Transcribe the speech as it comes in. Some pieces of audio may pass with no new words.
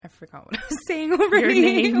forgot what I was saying over your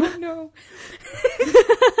name. Oh, no.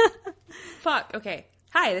 Fuck. Okay.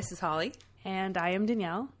 Hi, this is Holly. And I am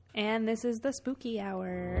Danielle. And this is the Spooky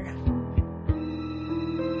Hour.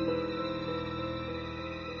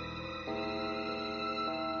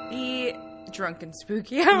 The drunken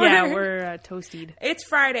spooky hour. Yeah, we're toasted. It's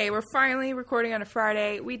Friday. We're finally recording on a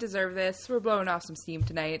Friday. We deserve this. We're blowing off some steam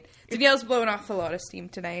tonight. Danielle's blowing off a lot of steam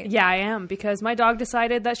tonight. Yeah, I am, because my dog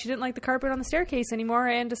decided that she didn't like the carpet on the staircase anymore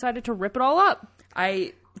and decided to rip it all up.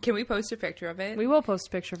 Can we post a picture of it? We will post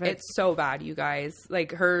a picture of it. It's so bad, you guys.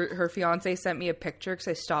 Like, her fiance sent me a picture because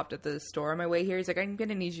I stopped at the store on my way here. He's like, I'm going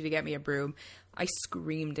to need you to get me a broom. I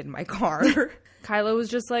screamed in my car. Kyla was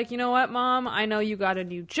just like, you know what, Mom? I know you got a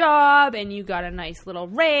new job and you got a nice little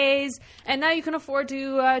raise, and now you can afford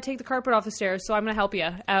to take the carpet off the stairs, so I'm going to help you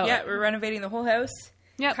out. Yeah, we're renovating the whole house.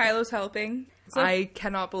 Yep. Kylo's helping. So, I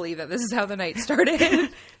cannot believe that this is how the night started.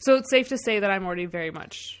 So it's safe to say that I'm already very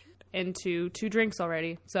much into 2 drinks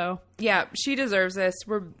already. So yeah, she deserves this.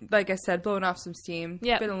 We're, like I said, blowing off some steam.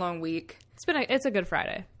 Yeah. It's been a long week. It's a good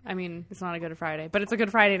Friday. I mean, it's not a good Friday, but it's a good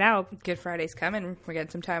Friday now. Good Friday's coming. We're getting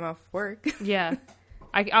some time off work. Yeah.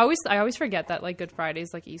 I always forget that, like, Good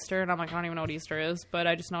Friday's like Easter, and I'm like, I don't even know what Easter is, but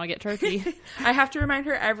I just know I get turkey. I have to remind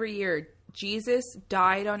her every year, Jesus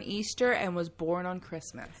died on Easter and was born on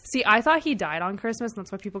Christmas. See, I thought he died on Christmas, and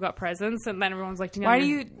that's why people got presents, and then everyone's like, why do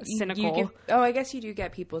you cynical? I guess you do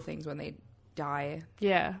get people things when they die.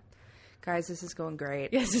 Yeah. Guys, this is going great.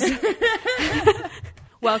 Yes.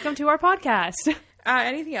 Welcome to our podcast.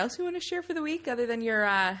 Anything else you want to share for the week other than your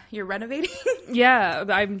renovating? Yeah,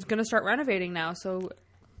 I'm going to start renovating now, so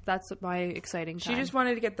that's my exciting time. She just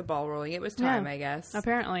wanted to get the ball rolling. It was time, I guess.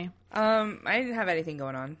 Apparently. I didn't have anything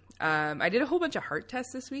going on. I did a whole bunch of heart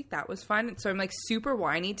tests this week. That was fun. So I'm like super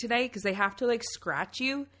whiny tonight because they have to like scratch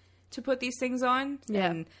you to put these things on. Yeah.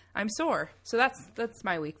 And I'm sore. So that's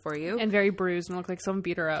my week for you. And very bruised and look like someone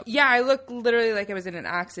beat her up. Yeah, I look literally like I was in an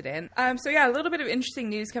accident. So yeah, a little bit of interesting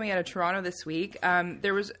news coming out of Toronto this week.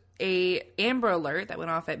 There was a Amber Alert that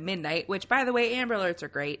went off at midnight, which, by the way, Amber Alerts are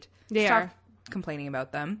great. They Stop are. complaining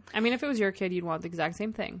about them. I mean, if it was your kid, you'd want the exact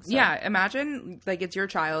same thing. So. Yeah, imagine like it's your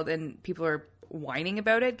child and people are whining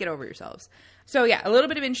about it. Get over yourselves. So yeah, a little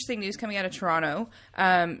bit of interesting news coming out of Toronto.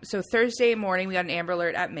 So Thursday morning, we got an Amber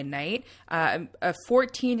Alert at midnight. A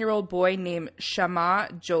 14-year-old boy named Shama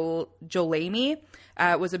Jolami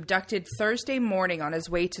was abducted Thursday morning on his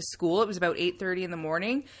way to school. It was about 8:30 in the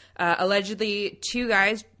morning. Allegedly, 2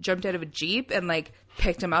 guys jumped out of a Jeep and like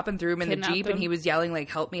picked him up and threw him in the Jeep, and he was yelling like,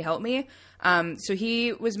 "Help me, help me." So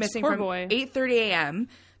he was missing from 8:30 a.m.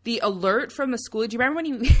 The alert from the school, do you remember when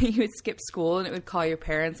you would skip school and it would call your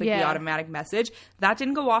parents, like the automatic message? That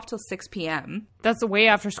didn't go off till 6 p.m. That's way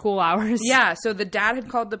after school hours. Yeah, so the dad had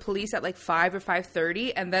called the police at like 5 or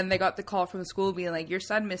 5:30, and then they got the call from the school being like, your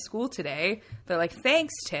son missed school today. They're like,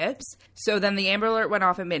 thanks, Tips. So then the Amber Alert went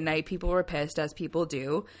off at midnight. People were pissed, as people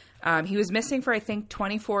do. He was missing for, I think,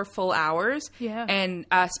 24 full hours. Yeah. And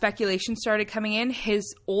speculation started coming in.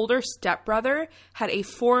 His older stepbrother had a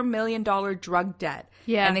 $4 million drug debt.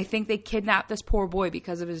 Yeah. And they think they kidnapped this poor boy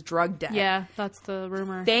because of his drug debt. Yeah, that's the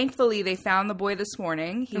rumor. Thankfully, they found the boy this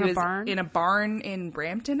morning. He was in a barn in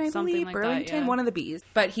Brampton, I believe. Like Burlington, that, yeah. One of the B's.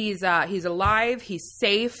 But he's alive. He's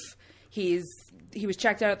safe. He was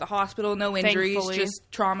checked out at the hospital. No injuries, Thankfully. just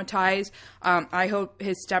traumatized. I hope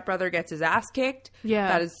his stepbrother gets his ass kicked. Yeah.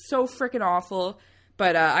 That is so freaking awful.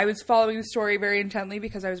 But I was following the story very intently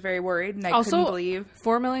because I was very worried, and I couldn't believe.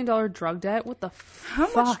 $4 million drug debt? What the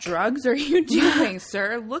How much drugs are you doing,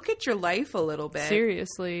 sir? Look at your life a little bit.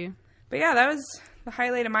 Seriously. But yeah, that was the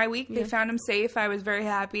highlight of my week. They found him safe. I was very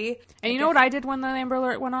happy. And you know what I did when the Amber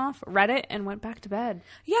Alert went off? Read it and went back to bed.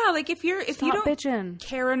 Yeah, like if you don't bitching.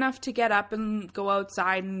 care enough to get up and go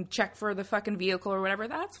outside and check for the fucking vehicle or whatever,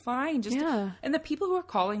 that's fine. Just And the people who are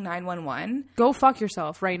calling 911, go fuck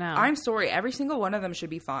yourself right now. I'm sorry, every single one of them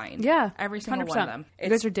should be fined. Yeah, every single 100%. one of them. You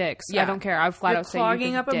guys are dicks. Yeah. I don't care. I've flat out said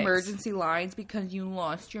clogging up dicks. emergency lines because you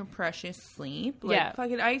lost your precious sleep. Like,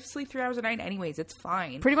 fucking, I sleep 3 hours a night anyways. It's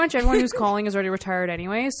fine. Pretty much everyone who's calling is already retired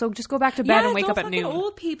anyway, so just go back to bed and wake up at noon.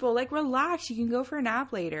 Old people, like, relax. You can go for a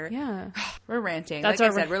nap later. Yeah. We're ranting. That's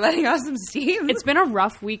like I said, we're letting off some steam. It's been a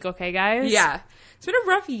rough week, okay, guys? Yeah. It's been a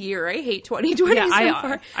rough year. I hate 2020 so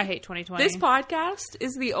far. I hate 2020. This podcast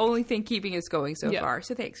is the only thing keeping us going so far.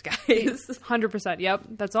 So thanks, guys. 100%. Yep.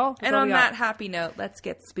 That's all. And on that happy note, let's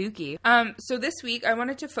get spooky. So this week, I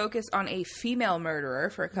wanted to focus on a female murderer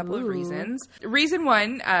for a couple of reasons. Reason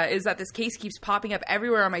one is that this case keeps popping up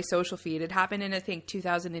everywhere on my social feed. It happened in a think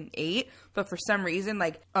 2008, but for some reason,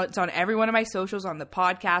 like, it's on every one of my socials, on the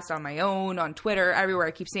podcast, on my own, on Twitter, everywhere.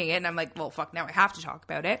 I keep seeing it, and I'm like, well, fuck, now I have to talk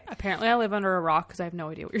about it. Apparently I live under a rock because I have no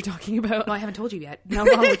idea what you're talking about. Well, I haven't told you yet. No,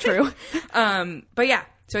 probably true. But yeah,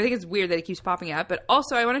 so I think it's weird that it keeps popping up. But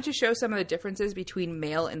also, I wanted to show some of the differences between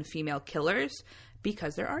male and female killers,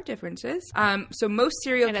 because there are differences. So most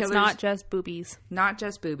serial killers... And it's not just boobies. Not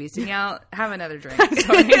just boobies. Danielle, have another drink.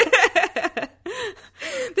 Sorry.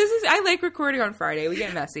 I like recording on Friday. We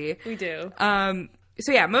get messy. We do.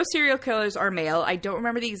 So yeah, most serial killers are male. I don't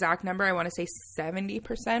remember the exact number. I want to say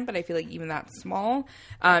 70%, but I feel like even that's small.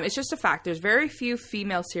 It's just a fact. There's very few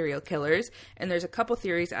female serial killers, and there's a couple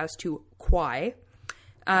theories as to why.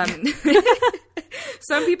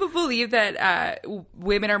 Some people believe that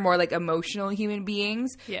women are more like emotional human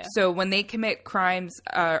beings. Yeah. So when they commit crimes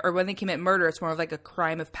or when they commit murder, it's more of like a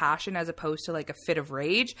crime of passion as opposed to like a fit of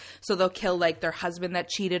rage. So they'll kill like their husband that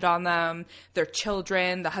cheated on them, their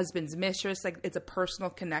children, the husband's mistress. Like it's a personal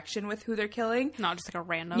connection with who they're killing. Not just like a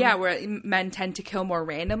random. Yeah, where men tend to kill more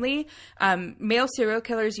randomly. Male serial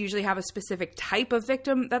killers usually have a specific type of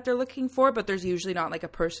victim that they're looking for, but there's usually not like a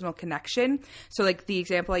personal connection. So like the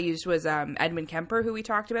example I used was Edmund Kemper, who we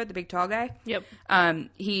talked about, the big tall guy. Yep.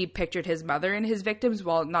 He pictured his mother in his victims,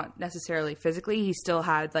 while not necessarily physically. He still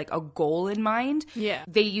had like a goal in mind. Yeah.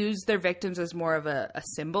 They use their victims as more of a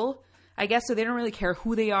symbol, I guess, so they don't really care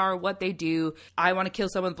who they are, what they do. I want to kill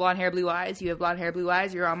someone with blonde hair, blue eyes. You have blonde hair, blue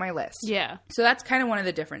eyes. You're on my list. Yeah. So that's kind of one of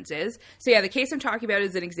the differences. So yeah, the case I'm talking about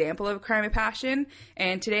is an example of a crime of passion.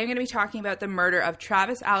 And today I'm going to be talking about the murder of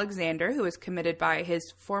Travis Alexander, who was committed by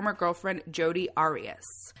his former girlfriend, Jodi Arias.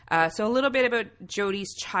 So a little bit about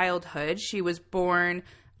Jodi's childhood. She was born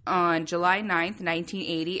on July 9th,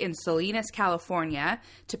 1980 in Salinas, California,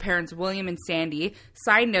 to parents William and Sandy.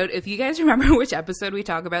 Side note, if you guys remember which episode we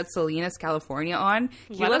talk about Salinas, California on,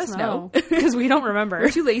 can you let us know? Because we don't remember. We're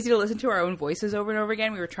too lazy to listen to our own voices over and over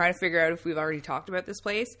again. We were trying to figure out if we've already talked about this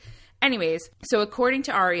place. Anyways, so according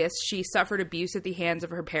to Arias, she suffered abuse at the hands of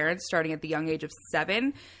her parents starting at the young age of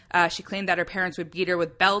 7. She claimed that her parents would beat her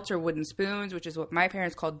with belts or wooden spoons, which is what my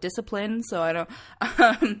parents called discipline. So I don't...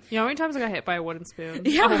 You know how many times I got hit by a wooden spoon?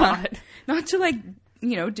 Yeah. A lot. Not to like...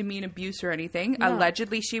 demean abuse or anything. Yeah.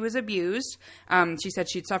 Allegedly, she was abused. She said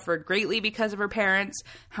she'd suffered greatly because of her parents.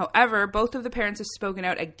 However, both of the parents have spoken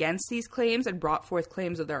out against these claims and brought forth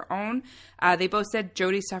claims of their own. They both said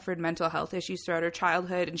Jodi suffered mental health issues throughout her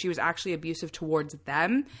childhood, and she was actually abusive towards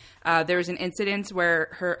them. There was an incident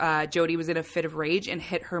where Jodi was in a fit of rage and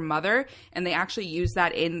hit her mother, and they actually used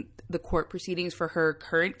that in the court proceedings for her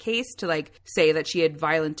current case to like say that she had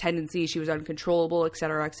violent tendencies, she was uncontrollable,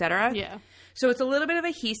 etc., etc. Yeah. So it's a little bit of a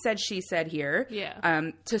he said, she said here.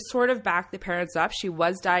 Yeah. To sort of back the parents up, she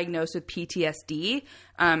was diagnosed with PTSD.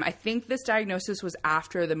 I think this diagnosis was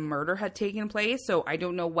after the murder had taken place, so I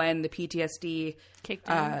don't know when the PTSD kicked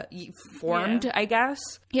in. Formed, Yeah. I guess.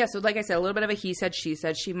 Yeah, so like I said, a little bit of a he said, she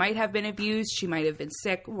said. She might have been abused. She might have been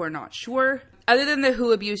sick. We're not sure. Other than the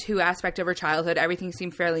who abused who aspect of her childhood, everything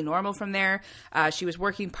seemed fairly normal from there. She was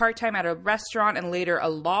working part-time at a restaurant and later a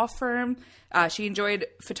law firm. She enjoyed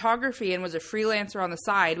photography and was a freelancer on the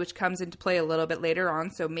side, which comes into play a little bit later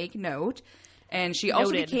on, so make note. And she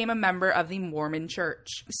also became a member of the Mormon Church.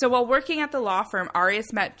 So while working at the law firm,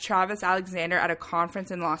 Arias met Travis Alexander at a conference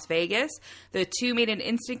in Las Vegas. The two made an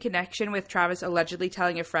instant connection, with Travis allegedly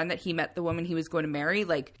telling a friend that he met the woman he was going to marry,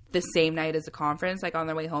 like, the same night as the conference. Like, on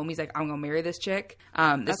their way home, he's like, I'm going to marry this chick.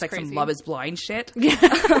 That's like crazy. Some Love is Blind shit.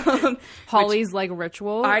 Holly's, like,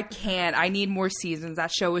 ritual. I can't. I need more seasons.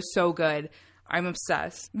 That show is so good. I'm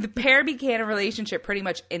obsessed. The pair began a relationship pretty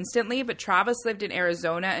much instantly, but Travis lived in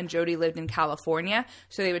Arizona and Jodi lived in California,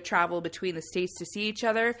 so they would travel between the states to see each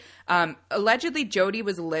other. Allegedly, Jodi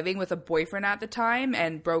was living with a boyfriend at the time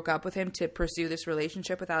and broke up with him to pursue this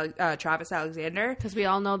relationship with Travis Alexander. Because we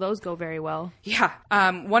all know those go very well. Yeah.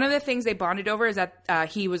 One of the things they bonded over is that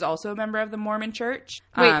he was also a member of the Mormon Church.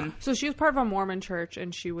 Wait, so she was part of a Mormon church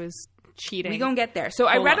and she was cheating. We gonna get there. So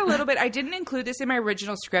I read a little bit. I didn't include this in my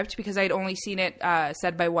original script because I'd only seen it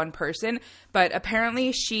said by one person. But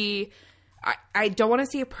apparently she, I don't want to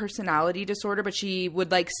say a personality disorder, but she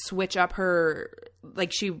would like switch up her,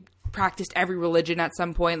 like she practiced every religion at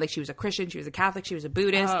some point. Like she was a Christian, she was a Catholic, she was a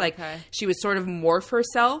Buddhist. Like she was sort of morph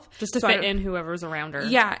herself just to fit in whoever's around her.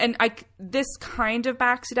 Yeah, and this kind of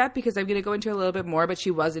backs it up because I'm going to go into a little bit more, but she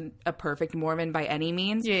wasn't a perfect Mormon by any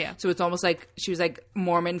means. Yeah. So it's almost like she was like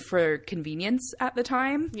Mormon for convenience at the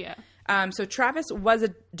time. Yeah. So Travis was a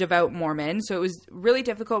devout Mormon, so it was really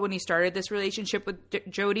difficult when he started this relationship with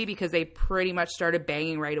Jodi because they pretty much started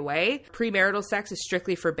banging right away. Premarital sex is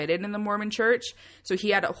strictly forbidden in the Mormon Church, so he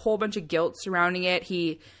had a whole bunch of guilt surrounding it.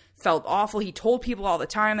 He felt awful. He told people all the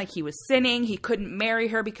time, like, he was sinning. He couldn't marry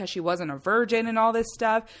her because she wasn't a virgin and all this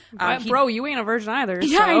stuff. Bro, you ain't a virgin either.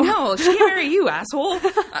 Yeah, so. I know. She can't marry you, asshole.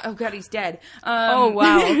 Oh, God, he's dead. Oh,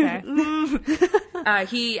 wow. Okay.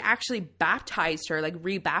 He actually baptized her, like,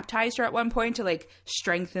 rebaptized her at one point to, like,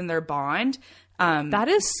 strengthen their bond. That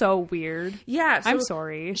is so weird. Yeah. So I'm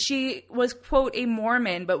sorry. She was, quote, a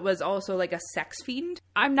Mormon, but was also, like, a sex fiend.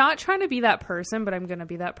 I'm not trying to be that person, but I'm going to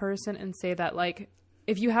be that person and say that, like,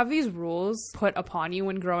 if you have these rules put upon you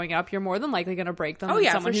when growing up, you're more than likely going to break them than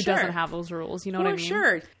someone who doesn't have those rules. You know what I mean?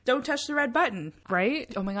 Sure. Don't touch the red button.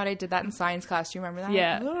 Right? Oh my God, I did that in science class. Do you remember that?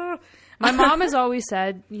 Yeah. My mom has always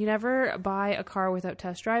said, you never buy a car without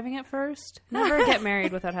test driving it first. Never get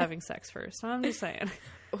married without having sex first. I'm just saying.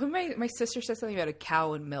 When my sister said something about a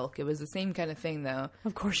cow and milk, it was the same kind of thing, though.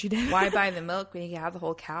 Of course she did. Why buy the milk when you can have the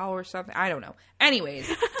whole cow or something? I don't know. Anyways,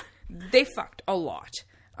 they fucked a lot.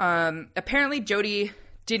 Apparently, Jody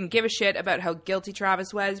didn't give a shit about how guilty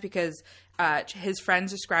Travis was because his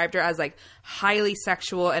friends described her as, like, highly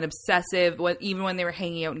sexual and obsessive, even when they were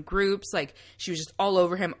hanging out in groups. Like, she was just all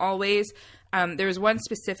over him always. There was one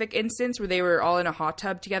specific instance where they were all in a hot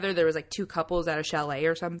tub together. There was, like, two couples at a chalet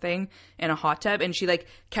or something in a hot tub, and she, like,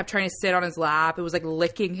 kept trying to sit on his lap. It was, like,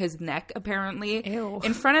 licking his neck, apparently. Ew.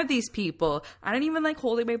 In front of these people. I don't even like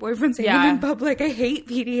holding my boyfriend's hand in public. I hate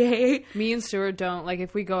PDA. Me and Stuart don't. Like,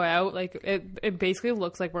 if we go out, like, it basically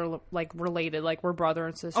looks like we're, like, related. Like, we're brother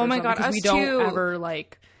and sister. Oh my God, us we don't too. ever,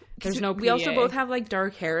 like... There's no PDA. We also both have, like,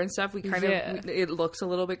 dark hair and stuff. We kind of, it looks a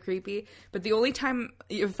little bit creepy. But the only time,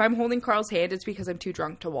 if I'm holding Carl's hand, it's because I'm too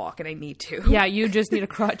drunk to walk and I need to. Yeah, you just need a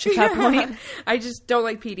crutch at that point. I just don't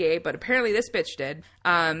like PDA, but apparently this bitch did.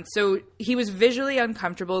 So he was visually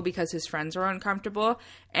uncomfortable because his friends were uncomfortable.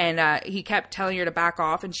 And he kept telling her to back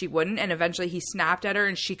off and she wouldn't. And eventually he snapped at her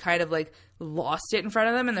and she kind of, like, lost it in front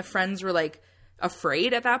of them. And the friends were, like,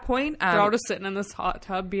 afraid at that point. They're all just sitting in this hot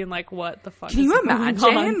tub being like, what the fuck can you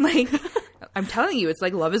imagine? Like, I'm telling you, it's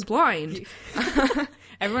like Love is Blind.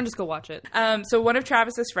 Everyone just go watch it. So one of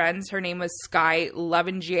Travis's friends, her name was Sky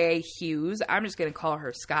Levangier Hughes. I'm just going to call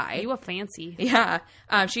her Sky. You a fancy. Yeah.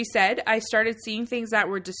 She said, I started seeing things that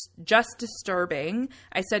were just disturbing.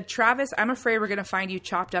 I said, Travis, I'm afraid we're going to find you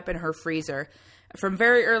chopped up in her freezer. From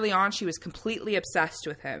very early on, she was completely obsessed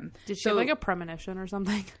with him. Did she have like a premonition or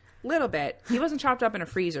something? Little bit. He wasn't chopped up in a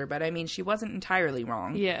freezer, but I mean, she wasn't entirely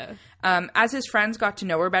wrong. Yeah. As his friends got to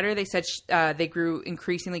know her better, they said they grew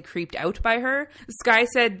increasingly creeped out by her. Sky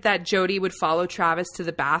said that Jody would follow Travis to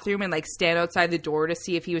the bathroom and, like, stand outside the door to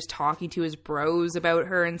see if he was talking to his bros about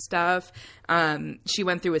her and stuff. She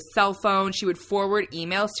went through his cell phone. She would forward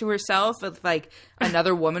emails to herself. If, like,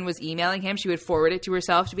 another woman was emailing him, she would forward it to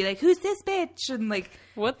herself to be like, who's this bitch? And, like...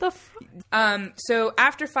 What the So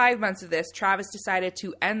after 5 months of this, Travis decided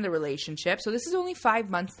to end the relationship. So this is only 5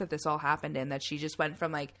 months that this all happened in, that she just went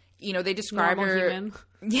from, like, you know, they described normal her... human.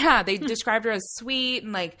 Yeah, they described her as sweet,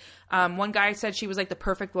 and, like, one guy said she was, like, the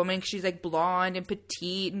perfect woman. She's, like, blonde and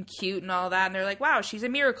petite and cute and all that. And they're like, wow, she's a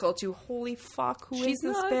miracle, to holy fuck, who is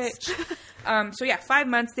this bitch? So, yeah, 5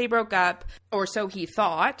 months, they broke up, or so he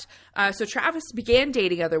thought. So Travis began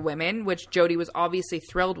dating other women, which Jody was obviously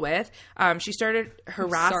thrilled with. She started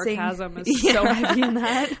harassing... Sarcasm is so heavy in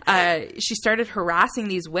that. She started harassing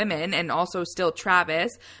these women, and also still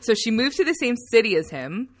Travis. So she moved to the same city as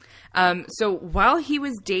him. So while he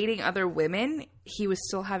was dating other women, he was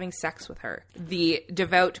still having sex with her. The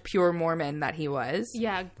devout, pure Mormon that he was.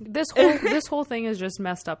 Yeah, this whole thing is just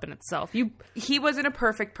messed up in itself. He wasn't a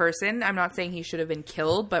perfect person. I'm not saying he should have been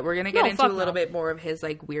killed, but we're gonna get into a little bit more of his,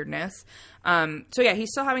 like, weirdness. So yeah,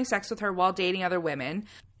 he's still having sex with her while dating other women.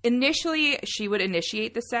 Initially, she would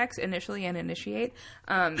initiate the sex. She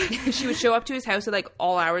would show up to his house at, like,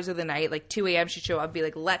 all hours of the night. Like, 2 a.m. she'd show up and be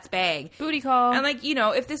like, let's bang. Booty call. And, like, you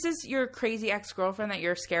know, if this is your crazy ex-girlfriend that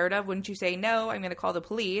you're scared of, wouldn't you say, no, I'm going to call the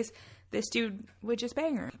police? This dude would just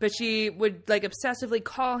bang her. But she would, like, obsessively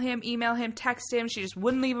call him, email him, text him. She just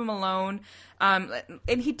wouldn't leave him alone.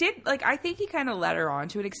 And he did, like, I think he kind of led her on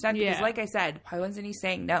to an extent. Yeah. Because, like I said, why wasn't he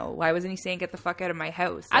saying no? Why wasn't he saying get the fuck out of my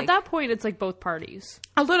house? Like, at that point, it's, like, both parties.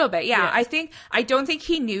 A little bit, yeah. I don't think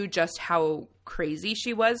he knew just how crazy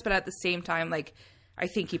she was. But at the same time, like... I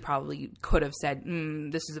think he probably could have said,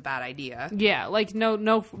 this is a bad idea. Yeah, like,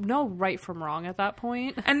 no right from wrong at that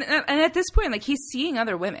point. And at this point, like, he's seeing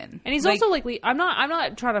other women. And he's, like, also, like, I'm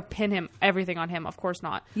not trying to pin everything on him, of course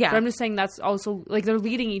not. Yeah. But I'm just saying that's also, like, they're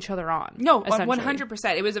leading each other on. No,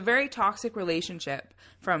 100%. It was a very toxic relationship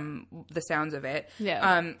from the sounds of it.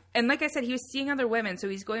 Yeah. And like I said, he was seeing other women, so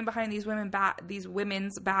he's going behind these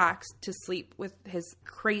women's backs to sleep with his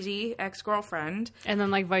crazy ex-girlfriend. And then,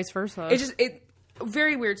 like, vice versa.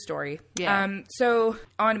 Very weird story. Yeah. So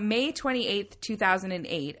on May 28th,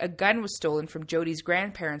 2008, a gun was stolen from Jody's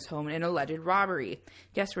grandparents' home in an alleged robbery.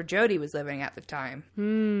 Guess where Jody was living at the time?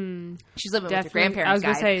 She's living with her grandparents. I was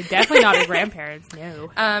going to say, definitely not her grandparents.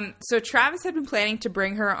 No. So Travis had been planning to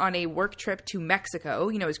bring her on a work trip to Mexico.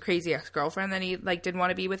 You know, his crazy ex-girlfriend that he didn't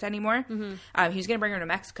want to be with anymore. He was going to bring her to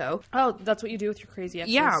Mexico. Oh, that's what you do with your crazy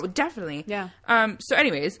exes. Yeah, definitely. Yeah. So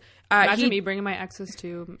anyways, imagine me bringing my exes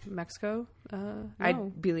to Mexico. No.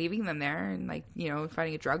 I'd be leaving them there and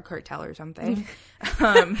finding a drug cartel or something.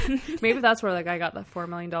 Maybe that's where I got the $4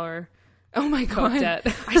 million. Oh my god! Debt.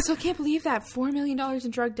 I still can't believe that $4 million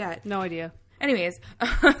in drug debt. No idea. Anyways,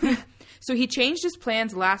 so he changed his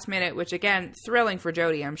plans last minute, which again, thrilling for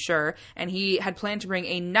Jody, I'm sure. And he had planned to bring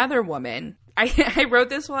another woman. I wrote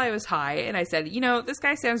this while I was high, and I said, this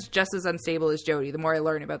guy sounds just as unstable as Jody the more I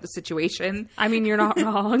learn about the situation. I mean, you're not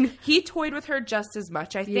wrong. He toyed with her just as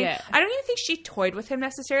much, I think. Yeah. I don't even think she toyed with him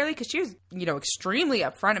necessarily, because she was, extremely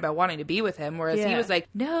upfront about wanting to be with him, whereas he was like,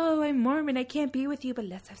 no, I'm Mormon, I can't be with you, but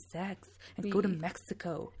let's have sex and go to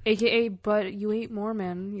Mexico. AKA, but you ain't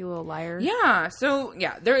Mormon, you little liar. Yeah, so,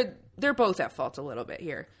 yeah, they're both at fault a little bit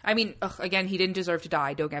here. I mean, again, he didn't deserve to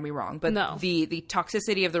die, don't get me wrong. But no. The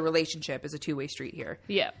toxicity of the relationship is a two-way street here.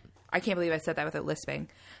 Yeah. I can't believe I said that without lisping.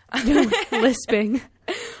 Lisping.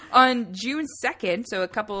 On June 2nd, so a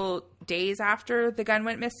couple days after the gun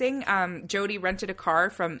went missing, Jody rented a car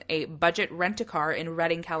from a budget rent-a-car in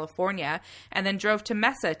Redding, California, and then drove to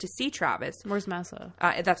Mesa to see Travis. Where's Mesa?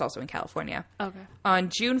 That's also in California. Okay. On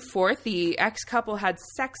June 4th, the ex-couple had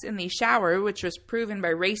sex in the shower, which was proven by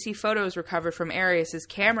racy photos recovered from Arias'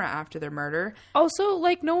 camera after their murder. Also,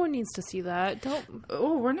 no one needs to see that. Don't.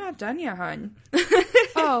 Oh, we're not done yet, hun.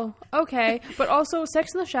 Oh, okay. But also,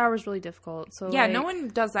 sex in the shower is really difficult. So yeah, no one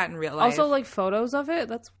does that in real life. Also, photos of it.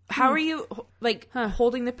 That's how are you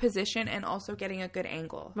holding the position and also getting a good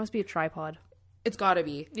angle? Must be a tripod. It's got to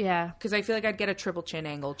be. Yeah, because I feel like I'd get a triple chin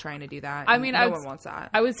angle trying to do that. I mean, no one wants that.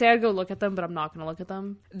 I would say I'd go look at them, but I'm not going to look at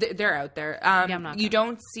them. They're out there. Yeah, I'm not. You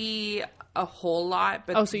don't see a whole lot,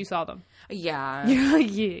 but so you saw them. Yeah.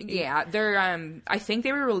 Yeah. They're I think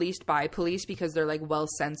they were released by police because they're well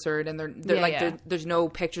censored, and they're there's no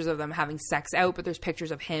pictures of them having sex out, but there's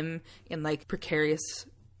pictures of him in precarious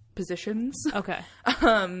positions. Okay.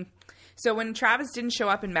 So when Travis didn't show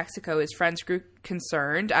up in Mexico, his friends grew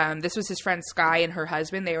concerned. This was his friend Sky and her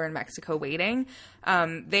husband. They were in Mexico waiting.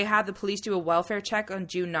 They had the police do a welfare check on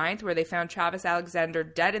June 9th where they found Travis Alexander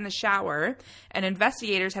dead in the shower. And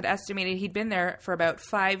investigators had estimated he'd been there for about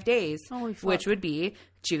 5 days, which would be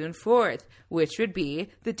June 4th, which would be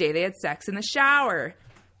the day they had sex in the shower.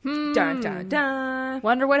 Dun, dun, dun.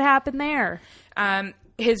 Wonder what happened there.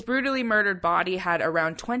 His brutally murdered body had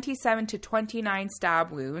around 27 to 29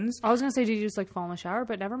 stab wounds. I was going to say, did you just fall in the shower?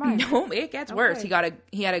 But never mind. No, it gets worse. He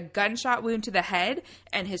had a gunshot wound to the head,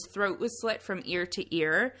 and his throat was slit from ear to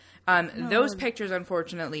ear. Those pictures,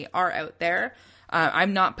 unfortunately, are out there.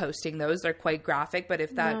 I'm not posting those. They're quite graphic, but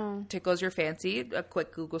if that tickles your fancy, a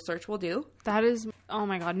quick Google search will do. That is, oh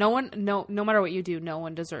my God. No matter what you do, no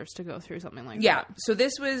one deserves to go through something like that. Yeah. So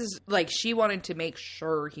this was she wanted to make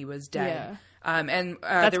sure he was dead. Yeah.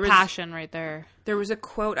 That's passion right there. There was a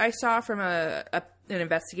quote I saw from an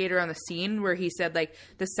investigator on the scene where he said,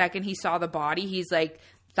 the second he saw the body, he's like,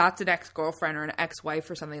 that's an ex-girlfriend or an ex-wife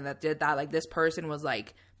or something that did that. This person was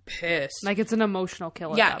pissed. It's an emotional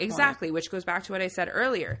kill. Yeah, exactly. Which goes back to what I said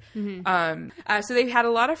earlier. Mm-hmm. So they had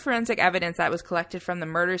a lot of forensic evidence that was collected from the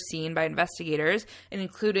murder scene by investigators. It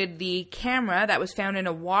included the camera that was found in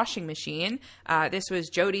a washing machine. This was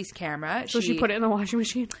Jody's camera. So she put it in the washing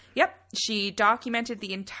machine? Yep. She documented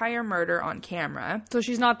the entire murder on camera. So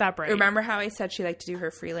she's not that bright. Remember how I said she liked to do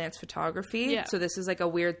her freelance photography? Yeah. So this is a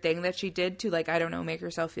weird thing that she did to I don't know, make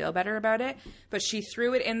herself feel better about it. But she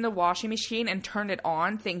threw it in the washing machine and turned it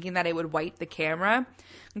on thinking that it would wipe the camera.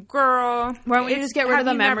 Girl. Why don't you just get rid of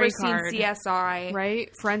the memory card? Seen CSI? Right?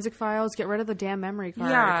 Forensic Files, get rid of the damn memory card.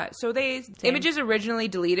 Yeah. So images originally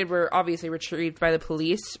deleted were obviously retrieved by the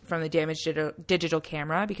police from the damaged digital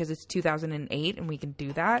camera because it's 2008 and we can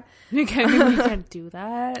do that. We can do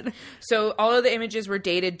that. So all of the images were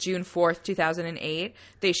dated June 4th, 2008.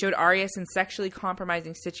 They showed Arias in sexually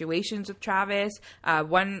compromising situations with Travis.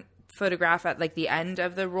 One photograph at the end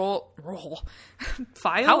of the roll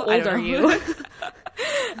file. How old are you?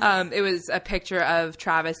 It was a picture of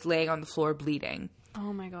Travis laying on the floor bleeding.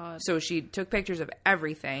 Oh my God. So she took pictures of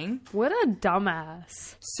everything. What a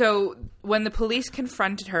dumbass. So when the police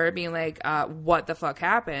confronted her being what the fuck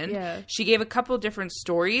happened, she gave a couple different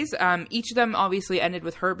stories. Each of them obviously ended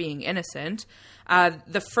with her being innocent.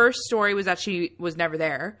 The first story was that she was never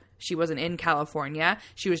there. she wasn't in California.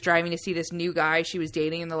 She was driving to see this new guy she was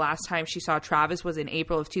dating, and the last time she saw Travis was in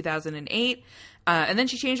April of 2008. And then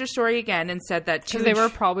she changed her story again and said that Because they were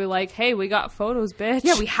probably like, hey, we got photos, bitch.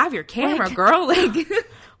 yeah, we have your camera, girl. Like,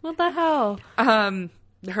 what the hell?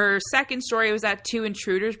 Her second story was that 2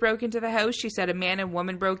 intruders broke into the house. She said a man and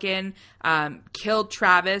woman broke in, killed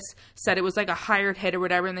Travis, said it was like a hired hit or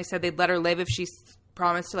whatever, and they said they'd let her live if she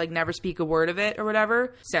promised to like never speak a word of it or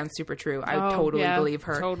whatever. Sounds super true. I totally believe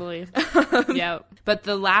her. Totally. Yeah. But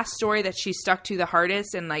the last story that she stuck to the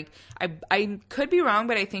hardest, and like I could be wrong,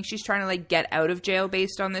 but I think she's trying to like get out of jail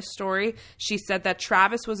based on this story. She said that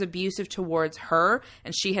Travis was abusive towards her,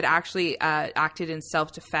 and she had actually acted in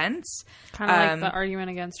self-defense. Kind of like the argument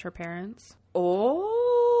against her parents.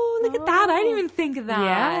 Oh, look at that. I didn't even think of that.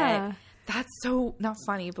 Yeah. That's so not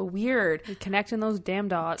funny, but weird. You're connecting those damn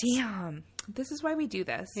dots. Damn. This is why we do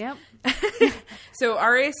this. Yep. So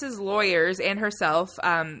Arias's lawyers and herself,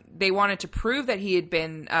 they wanted to prove that he had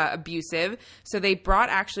been abusive. So they brought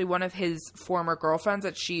actually one of his former girlfriends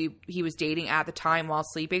that he was dating at the time while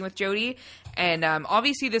sleeping with Jody. And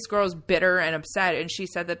obviously this girl's bitter and upset. And she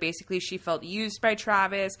said that basically she felt used by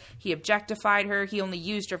Travis. He objectified her. He only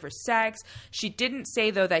used her for sex. She didn't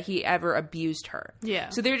say, though, that he ever abused her. Yeah.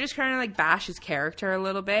 So they were just trying to like bash his character a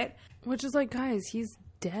little bit. Which is like, guys, he's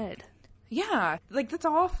dead. Yeah, like, that's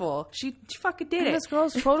awful. She fucking did it. This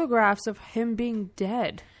girl's photographs of him being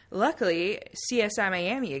dead. Luckily, CSI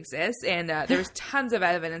Miami exists, and there was tons of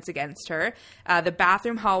evidence against her. The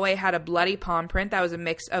bathroom hallway had a bloody palm print that was a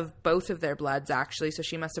mix of both of their bloods, actually, so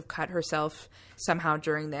she must have cut herself somehow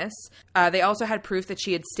during this. They also had proof that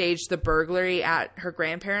she had staged the burglary at her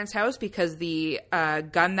grandparents' house because the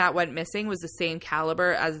gun that went missing was the same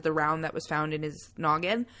caliber as the round that was found in his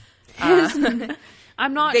noggin.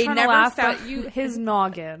 I'm not trying to laugh, but his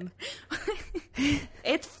noggin.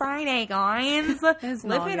 It's Friday, guys. His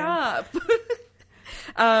Lift noggin. it up.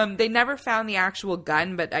 They never found the actual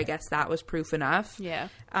gun, but I guess that was proof enough. Yeah.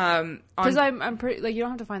 Because I'm pretty, like, you don't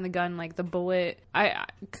have to find the gun, like, the bullet.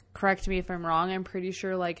 Correct me if I'm wrong, I'm pretty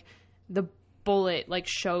sure, like, the bullet, like,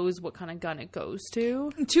 shows what kind of gun it goes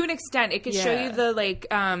to. To an extent. It could show you the, like,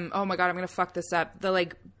 oh my god, I'm gonna fuck this up. The,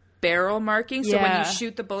 like, barrel marking. So when you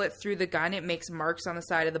shoot the bullet through the gun, it makes marks on the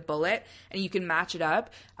side of the bullet, and you can match it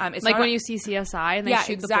up. It's like when you see CSI and they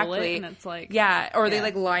shoot the bullet, and it's like... Yeah, or they,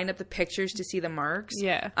 like, line up the pictures to see the marks.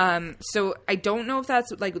 Yeah. So I don't know if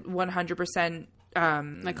that's, like, 100%...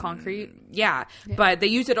 like concrete? Yeah, but they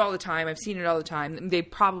use it all the time. I've seen it all the time. They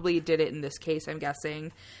probably did it in this case, I'm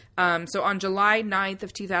guessing. So on July 9th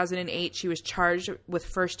of 2008, she was charged with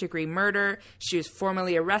first-degree murder. She was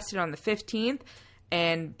formally arrested on the 15th.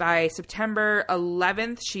 And by September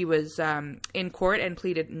 11th, she was in court and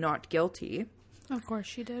pleaded not guilty. Of course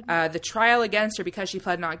she did. The trial against her, because she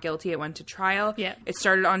pled not guilty, it went to trial. Yeah. It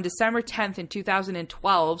started on December 10th in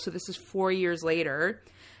 2012, so this is 4 years later.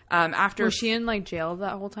 Was she in, like, jail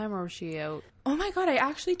that whole time, or was she out? Oh my god, I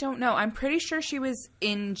actually don't know. I'm pretty sure she was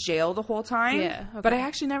in jail the whole time. Yeah. Okay. But I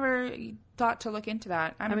actually never thought to look into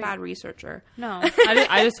that. I'm a bad researcher. No.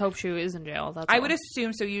 I just hope she is in jail. That's I all. would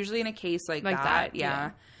assume so, usually in a case like that.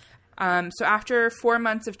 Yeah. So after 4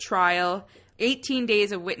 months of trial, 18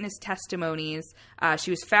 days of witness testimonies,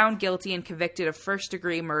 she was found guilty and convicted of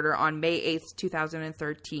first-degree murder on May 8th,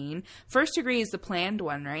 2013. First degree is the planned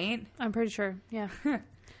one, right? I'm pretty sure. Yeah.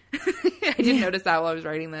 I didn't notice that while I was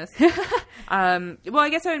writing this. Well, I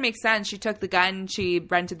guess that would make sense. She took the gun. She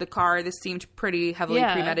rented the car. This seemed pretty heavily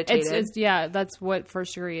premeditated. That's what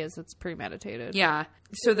first degree is. It's premeditated. Yeah.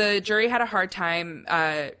 So the jury had a hard time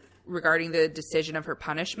regarding the decision of her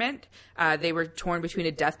punishment. They were torn between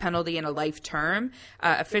a death penalty and a life term.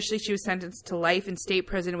 Officially, she was sentenced to life in state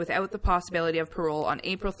prison without the possibility of parole on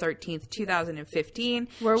April 13th, 2015.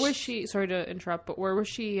 Where was she? Sorry to interrupt, but where was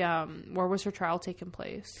she? Where was her trial taking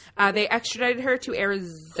place? They extradited her to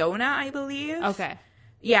Arizona, I believe. Okay.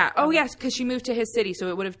 Yeah. Oh, yes, because she moved to his city, so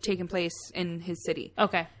it would have taken place in his city.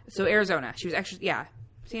 Okay. So Arizona. She was actually, yeah.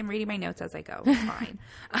 See, I'm reading my notes as I go. It's fine.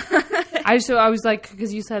 I was like,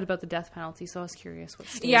 because you said about the death penalty, so I was curious what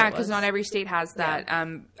state Yeah, because not every state has that.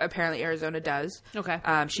 Yeah. Apparently Arizona does. Okay.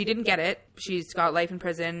 She didn't get it. She's got life in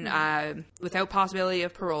prison without possibility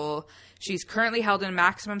of parole. She's currently held in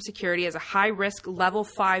maximum security as a high-risk level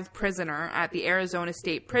 5 prisoner at the Arizona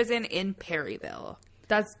State Prison in Perryville.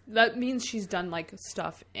 That means she's done, like,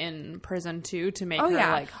 stuff in prison too to make her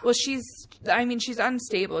like. Well, she's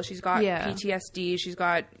unstable. She's got PTSD. She's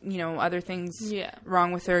got, other things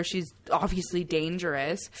wrong with her. She's obviously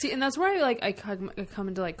dangerous. See, and that's where I come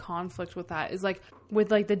into, like, conflict with that is, like,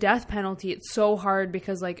 with, like, the death penalty. It's so hard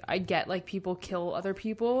because, like, I get, like, people kill other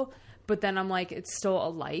people, but then I'm like, it's still a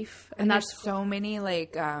life. And that's so many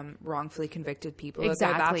like wrongfully convicted people.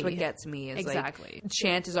 Exactly. That's what gets me is exactly. Like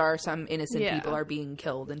chances are some innocent people are being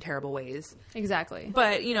killed in terrible ways. Exactly.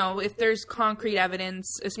 But, you know, if there's concrete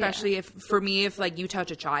evidence, especially if, for me, if like you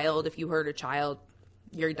touch a child, if you hurt a child,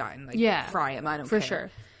 you're done. Like, fry him. I don't care. For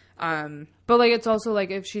sure. But like it's also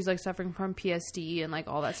like if she's like suffering from PSD and like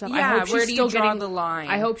all that stuff. Yeah, I hope where she's do still you draw getting the line?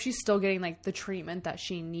 I hope she's still getting like the treatment that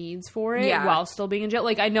she needs for it while still being in jail.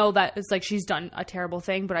 Like I know that it's like she's done a terrible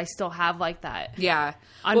thing, but I still have like that. Yeah.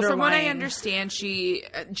 Well, from what I understand, she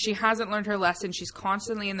hasn't learned her lesson. She's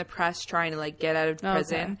constantly in the press trying to like get out of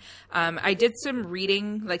prison. Okay. I did some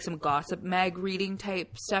reading, like some gossip mag reading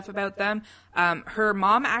type stuff about them. Her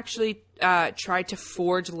mom actually tried to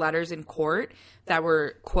forge letters in court that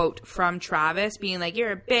were, quote, from Travis, being like,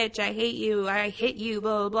 you're a bitch, I hate you, I hit you,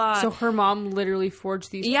 blah, blah, blah. So her mom literally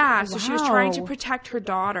forged these? Yeah, so she was trying to protect her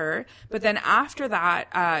daughter. But then after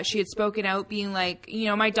that, she had spoken out being like, you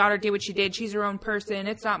know, my daughter did what she did. She's her own person.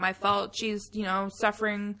 It's not my fault. She's, you know,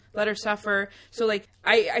 suffering. Let her suffer. So, like,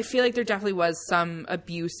 I feel like there definitely was some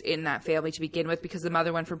abuse in that family to begin with because the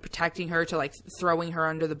mother went from protecting her to, like, throwing her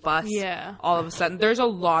under the bus. Yeah. All of a sudden. There's a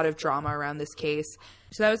lot of drama around this case.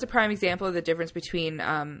 So that was a prime example of the difference between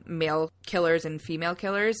male killers and female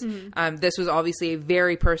killers. Mm-hmm. This was obviously a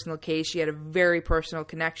very personal case. She had a very personal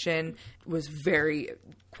connection, was very,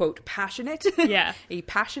 quote, passionate. Yeah. A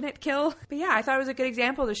passionate kill. But yeah, I thought it was a good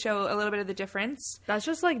example to show a little bit of the difference. That's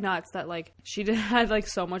just like nuts that like she had like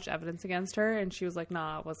so much evidence against her and she was like,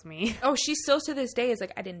 nah, it wasn't me. Oh, she still to this day is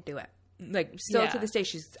like, I didn't do it. Like, still to this day,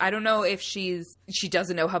 I don't know if she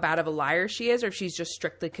doesn't know how bad of a liar she is or if she's just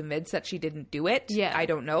strictly convinced that she didn't do it. Yeah. I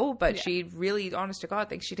don't know, but she really, honest to God,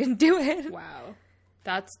 thinks she didn't do it. Wow.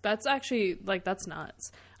 That's actually, like, that's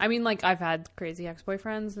nuts. I mean, like, I've had crazy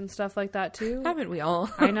ex-boyfriends and stuff like that, too. Haven't we all?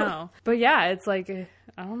 I know. But, yeah, it's like,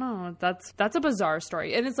 I don't know. That's a bizarre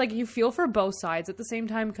story. And it's, like, you feel for both sides at the same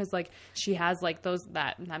time because, like, she has, like,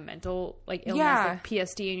 that mental, like, illness, like,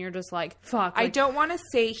 PSD, and you're just like, fuck. Like, I don't want to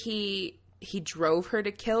say he drove her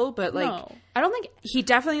to kill, but like, no, I don't think he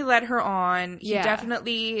definitely led her on. He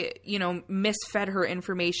definitely, you know, misfed her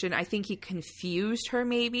information. I think he confused her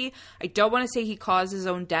maybe. I don't want to say he caused his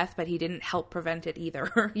own death, but he didn't help prevent it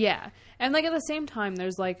either. Yeah. And like at the same time,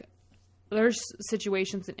 there's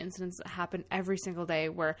situations and incidents that happen every single day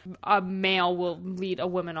where a male will lead a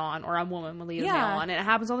woman on or a woman will lead a male on. And it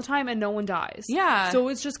happens all the time and no one dies. Yeah. So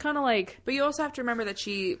it's just kind of like... But you also have to remember that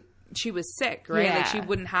she was sick, right? Yeah. Like she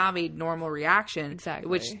wouldn't have a normal reaction. Exactly.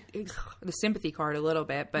 Which, the sympathy card a little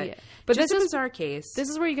bit, but just this is a bizarre case. This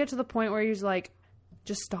is where you get to the point where you're like,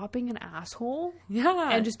 just stop being an asshole.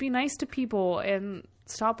 Yeah. And just be nice to people and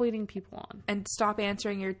stop leading people on. And stop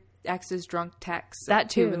answering your ex's drunk texts that at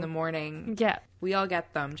too. 2 a.m. Yeah. We all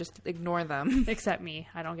get them. Just ignore them. Except me.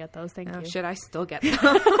 I don't get those. Thank you. Should I still get them?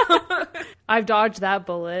 I've dodged that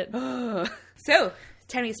bullet. So,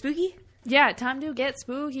 time to get spooky? Yeah, time to get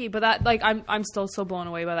spooky. But that, like, I'm still so blown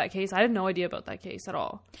away by that case. I had no idea about that case at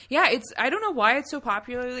all. Yeah, I don't know why it's so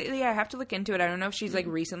popular lately. I have to look into it. I don't know if she's, like,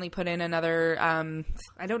 recently put in another,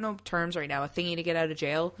 I don't know terms right now, a thingy to get out of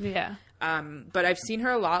jail. Yeah. But I've seen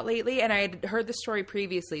her a lot lately, and I had heard the story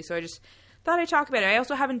previously, so I just thought I'd talk about it. I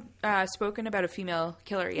also haven't spoken about a female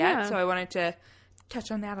killer yet, so I wanted to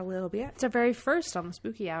touch on that a little bit. It's our very first on the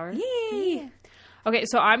Spooky Hour. Yay! Yeah. Okay,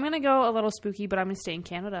 so I'm going to go a little spooky, but I'm going to stay in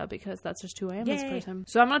Canada because that's just who I am as a person.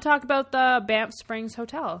 So I'm going to talk about the Banff Springs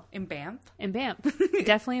Hotel. In Banff? In Banff.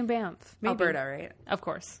 Definitely in Banff. Maybe. Alberta, right? Of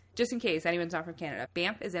course. Just in case anyone's not from Canada.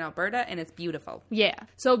 Banff is in Alberta, and it's beautiful. Yeah.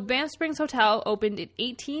 So Banff Springs Hotel opened in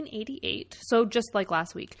 1888, so just like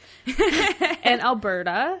last week. In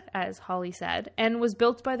Alberta, as Holly said, and was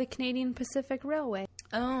built by the Canadian Pacific Railway.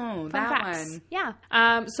 Oh, that one.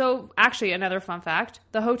 Yeah. So actually, another fun fact.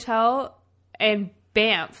 The hotel... And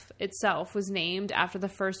Banff itself was named after the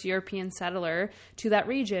first European settler to that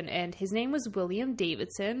region. And his name was William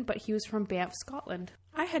Davidson, but he was from Banff, Scotland.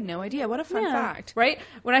 I had no idea. What a fun fact. Right?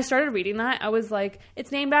 When I started reading that, I was like,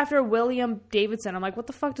 it's named after William Davidson. I'm like, what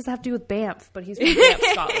the fuck does that have to do with Banff? But he's from Banff,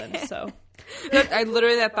 Scotland, so... I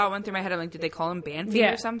literally, that thought went through my head. I'm like, did they call him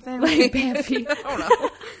Banffy or something? Like Banffy. I don't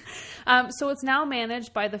know. So it's now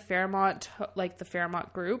managed by the Fairmont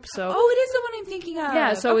Group. So it is the one I'm thinking of.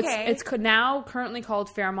 Yeah, so it's now currently called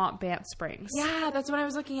Fairmont Banff Springs. Yeah, that's what I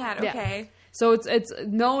was looking at. Okay. Yeah. So it's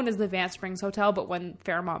known as the Banff Springs Hotel, but when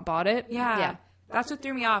Fairmont bought it, that's what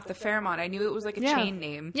threw me off. The Fairmont. I knew it was like a chain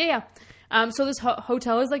name. Yeah. So this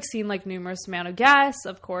hotel has like seen like numerous amount of guests.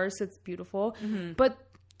 Of course, it's beautiful, but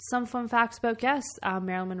some fun facts about guests: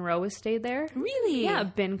 Marilyn Monroe has stayed there. Really? Yeah.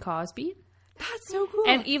 Bing Crosby. That's so cool.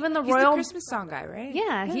 And even the He's royal the Christmas song guy, right?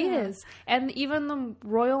 Yeah, he is. And even the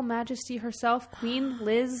royal majesty herself, Queen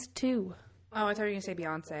Liz too. Oh, I thought you were going to say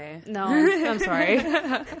Beyonce. No, I'm sorry.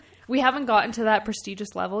 We haven't gotten to that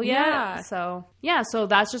prestigious level yet. Yeah. So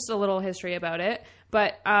that's just a little history about it.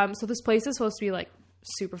 But so this place is supposed to be like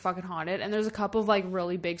super fucking haunted, and there's a couple of like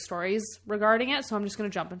really big stories regarding it, so I'm just going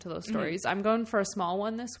to jump into those stories. I'm going for a small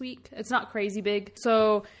one this week. It's not crazy big.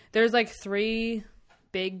 So there's like 3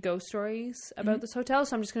 big ghost stories about this hotel,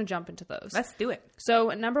 so I'm just going to jump into those. Let's do it. So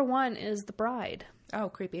number 1 is the bride. Oh,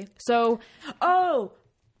 creepy. So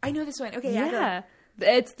I know this one. Okay, yeah.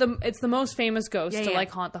 It's the most famous ghost to yeah. like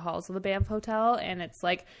haunt the halls of the Banff Hotel, and it's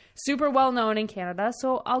like super well known in Canada.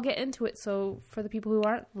 So I'll get into it. So for the people who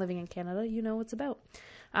aren't living in Canada, you know what it's about.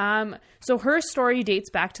 So her story dates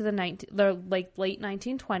back to the late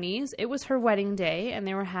 1920s. It was her wedding day, and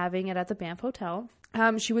they were having it at the Banff Hotel.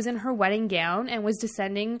 She was in her wedding gown and was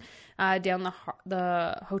descending down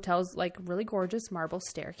the hotel's like really gorgeous marble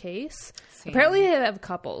staircase. Same. Apparently they have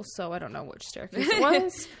couples, so I don't know which staircase it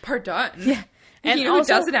was. Pardon. Yeah. And you know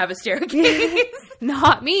also, who doesn't have a staircase?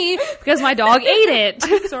 Not me, because my dog ate it.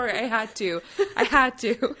 I'm sorry, I had to.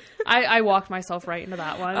 I walked myself right into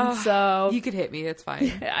that one. So you could hit me. It's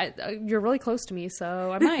fine. You're really close to me,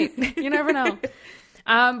 so I might. You never know.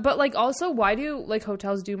 But like also, why do like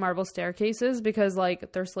hotels do marble staircases? Because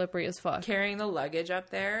like they're slippery as fuck. Carrying the luggage up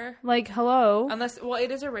there. Like, hello. Well, it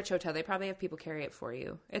is a rich hotel. They probably have people carry it for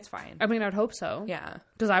you. It's fine. I mean, I'd hope so. Yeah.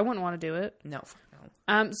 Because I wouldn't want to do it. No.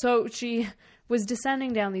 So she was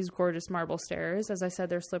descending down these gorgeous marble stairs. As I said,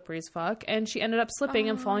 they're slippery as fuck. And she ended up slipping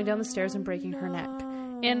and falling down the stairs and breaking her neck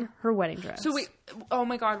in her wedding dress. So wait, oh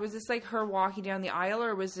my God, was this like her walking down the aisle,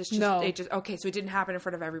 or was this just, No. Okay, so it didn't happen in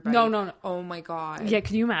front of everybody? No. Oh my God. Yeah,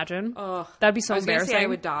 can you imagine? Ugh. That'd be so I was embarrassing. Say I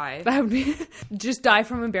would die. That would be just die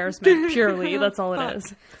from embarrassment, purely. That's all it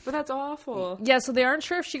is. But that's awful. Yeah, so they aren't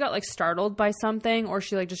sure if she got like startled by something, or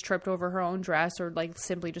she like just tripped over her own dress, or like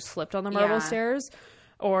simply just slipped on the marble stairs,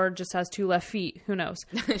 or just has 2 left feet. Who knows?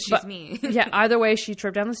 She's me. Yeah, either way, she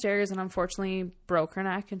tripped down the stairs and unfortunately broke her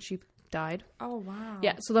neck, and she died. Oh, wow.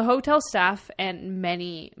 Yeah, so the hotel staff and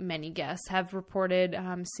many, many guests have reported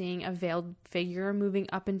seeing a veiled figure moving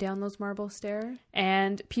up and down those marble stairs.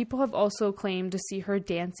 And people have also claimed to see her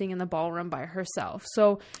dancing in the ballroom by herself.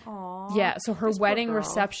 So, Aww, yeah, so her this poor wedding girl.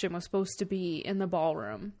 reception was supposed to be in the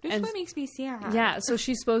ballroom. This And one makes me sad. yeah, so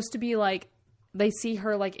she's supposed to be like, they see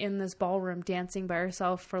her like in this ballroom dancing by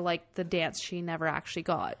herself for like the dance she never actually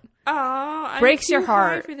got. Oh, Breaks your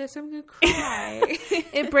heart. For this, I'm gonna cry.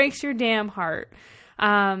 It breaks your damn heart.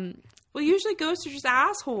 Well, usually ghosts are just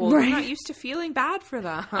assholes. Right. I'm not used to feeling bad for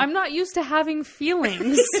them. I'm not used to having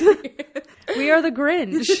feelings. We are the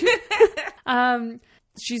Grinch.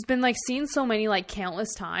 She's been like seen so many like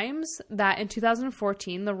countless times that in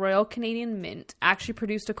 2014 the Royal Canadian Mint actually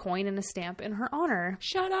produced a coin and a stamp in her honor.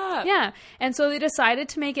 Shut up. Yeah, and so they decided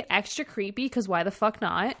to make it extra creepy because why the fuck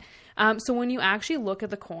not? So when you actually look at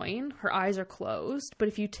the coin, her eyes are closed, but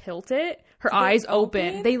if you tilt it, her eyes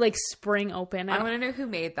open. They like spring open. I want to know who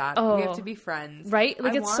made that. Oh. We have to be friends. Right?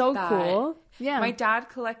 Like, I it's want so that. cool. Yeah. My dad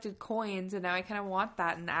collected coins, and now I kind of want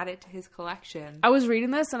that and add it to his collection. I was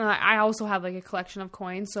reading this, and I also have like a collection of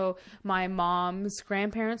coins. So my mom's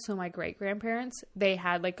grandparents, so my great grandparents, they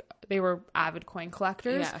were avid coin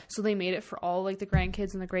collectors. Yeah. So they made it for all like the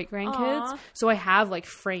grandkids and the great grandkids. Aw. So I have like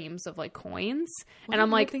frames of like coins, What and a I'm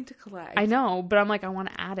weird like, thing to collect. I know, but I'm like, I want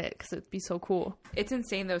to add it because it'd be so cool. It's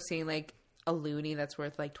insane though, seeing like a loonie that's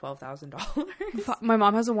worth like $12,000. My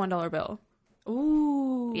mom has a $1 bill.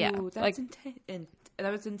 Ooh, Yeah, that's like- intense.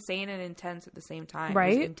 That was insane and intense at the same time.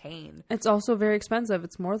 Right? It was insane. It's also very expensive.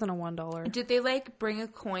 It's more than a $1. Did they like bring a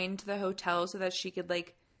coin to the hotel so that she could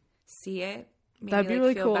like see it? Maybe, That'd be like,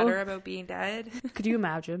 really feel cool. better about being dead. Could you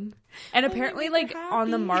imagine? And apparently, make her like on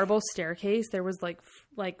the happy. marble staircase, there was like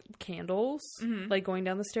candles, like going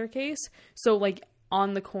down the staircase. So like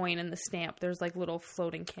on the coin and the stamp, there's like little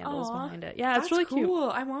floating candles Aw, behind it. Yeah, that's it's really cute. cool.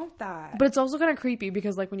 I want that. But it's also kind of creepy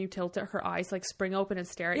because like when you tilt it, her eyes like spring open and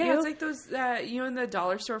stare at you. Yeah, it's like those, in the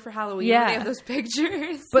dollar store for Halloween. Yeah. Where they have those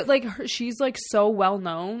pictures. But like she's like so well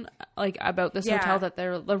known like about this hotel that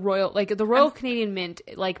they're the Royal Canadian Mint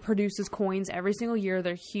like produces coins every single year.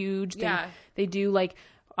 They're huge. They do like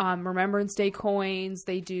Remembrance Day coins.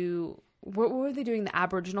 They do. What were they doing? The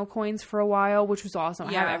Aboriginal coins for a while, which was awesome.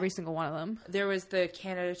 I have every single one of them. There was the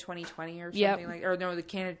Canada 2020 or something the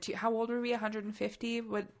Canada. How old were we? 150.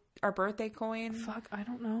 What our birthday coin? Fuck, I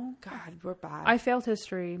don't know. God, we're bad. I failed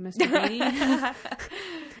history, Mr. Beanie.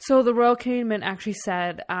 So the Royal Canadian Mint actually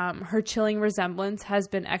said her chilling resemblance has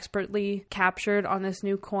been expertly captured on this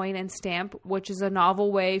new coin and stamp, which is a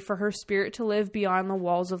novel way for her spirit to live beyond the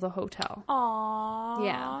walls of the hotel. Aww.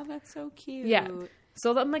 Yeah. That's so cute. Yeah.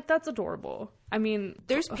 So I'm like, that's adorable. I mean...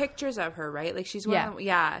 There's pictures of her, right? Like, she's one of them.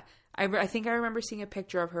 Yeah. I think I remember seeing a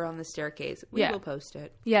picture of her on the staircase. We will post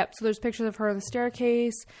it. Yeah. So there's pictures of her on the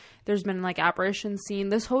staircase. There's been, like, apparitions seen.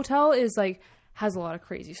 This hotel is, like... has a lot of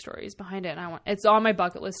crazy stories behind it, and it's on my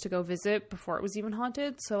bucket list to go visit before it was even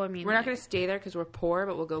haunted. So I mean, we're not going to stay there because we're poor,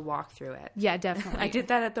 but we'll go walk through it. Yeah, definitely. I did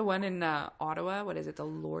that at the one in Ottawa. What is it, the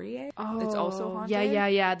Laurier? Oh, it's also haunted.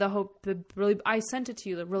 Yeah. I sent it to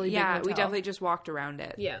you. The really big hotel. We definitely just walked around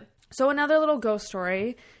it. Yeah. So another little ghost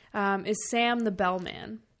story is Sam the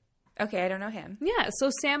Bellman. Okay, I don't know him. Yeah, so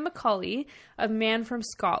Sam McCulley, a man from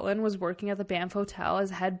Scotland, was working at the Banff Hotel as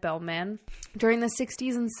head bellman during the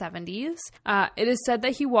 60s and 70s. It is said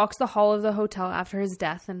that he walks the hall of the hotel after his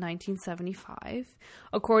death in 1975.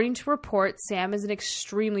 According to reports, Sam is an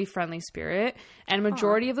extremely friendly spirit, and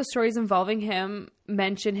majority of the stories involving him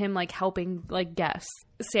mention him, like, helping, like, guests.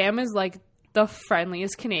 Sam is, like, the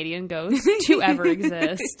friendliest Canadian ghost to ever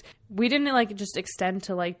exist. We didn't, like, just extend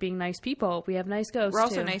to, like, being nice people. We have nice ghosts, We're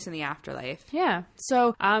also too. nice in the afterlife. Yeah.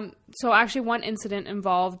 So actually one incident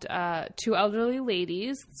involved two elderly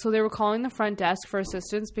ladies. So they were calling the front desk for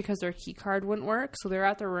assistance because their key card wouldn't work. So they were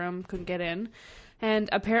at their room, couldn't get in. And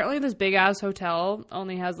apparently this big-ass hotel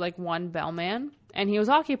only has, like, one bellman. And he was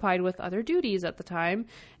occupied with other duties at the time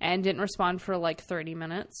and didn't respond for, like, 30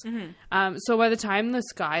 minutes. Mm-hmm. So by the time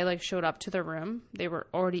this guy, like, showed up to their room, they were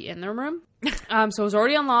already in their room. So it was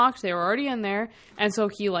already unlocked. They were already in there. And so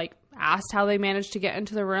he, like, asked how they managed to get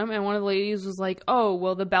into the room. And one of the ladies was like, oh,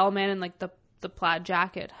 well, the bellman in, like, the plaid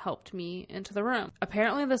jacket helped me into the room.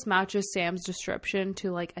 Apparently this matches Sam's description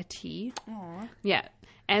to, like, a T. Aww. Yeah.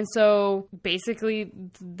 And so basically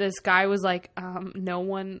this guy was like, no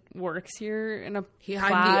one works here in a plaid.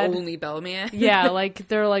 I'm the only bellman. Yeah, like,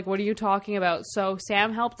 they're like, what are you talking about? So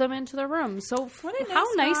Sam helped them into the room. So what a nice how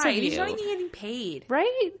nice guy. of you. He's not even getting paid.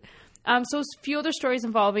 Right? So a few other stories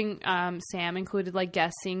involving Sam included, like,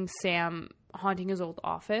 guessing Sam haunting his old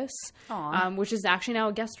office, which is actually now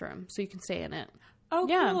a guest room, so you can stay in it. Oh,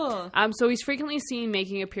 yeah. Cool. So he's frequently seen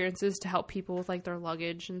making appearances to help people with, like, their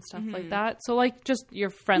luggage and stuff like that. So, like, just your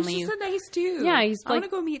friendly. He's just a nice dude. Yeah, he's I like, want to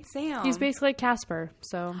go meet Sam. He's basically like Casper.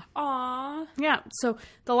 So. Aww. Yeah. So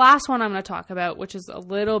the last one I'm going to talk about, which is a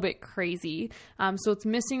little bit crazy. So it's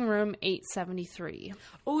Missing Room 873.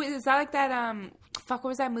 Oh, is that like that? What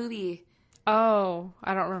was that movie? Oh,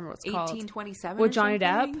 I don't remember what's called. 1827 with Johnny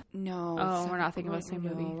Depp? No. Oh, we're not thinking about the same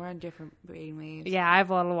movie. We're on different brainwaves. Yeah, I have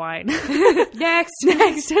a lot of wine. Next.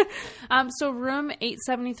 So room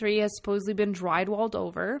 873 has supposedly been drywalled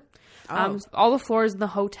over. Oh. All the floors in the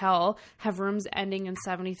hotel have rooms ending in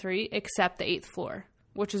 73 except the 8th floor,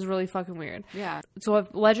 which is really fucking weird. Yeah. So a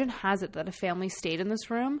legend has it that a family stayed in this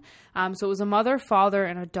room. So it was a mother, father,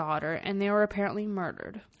 and a daughter, and they were apparently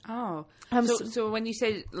murdered. Oh. So when you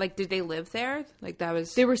said, like, did they live there? Like, that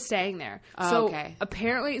was... They were staying there. Oh, so okay.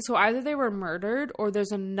 Apparently, so either they were murdered or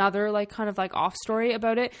there's another, like, kind of, like, off story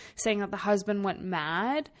about it saying that the husband went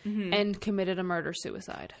mad and committed a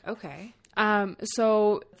murder-suicide. Okay.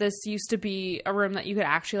 So this used to be a room that you could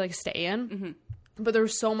actually, like, stay in. Mm-hmm. But there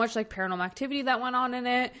was so much, like, paranormal activity that went on in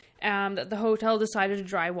it that the hotel decided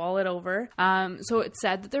to drywall it over. So it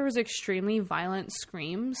said that there was extremely violent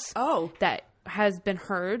screams. Oh. That has been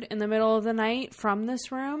heard in the middle of the night from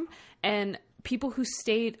this room. And people who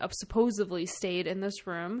supposedly stayed in this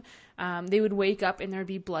room, they would wake up and there'd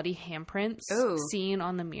be bloody handprints seen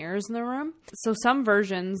on the mirrors in the room. So some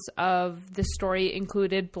versions of the story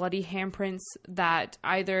included bloody handprints that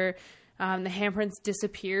either... the handprints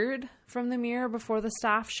disappeared from the mirror before the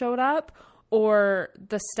staff showed up, or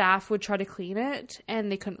the staff would try to clean it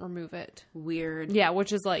and they couldn't remove it. Weird. Yeah,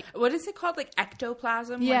 which is like... What is it called? Like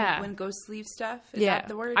ectoplasm? Yeah. When ghosts leave stuff? Is that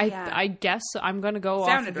the word? I guess I'm going to go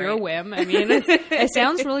off of your right. whim. I mean, it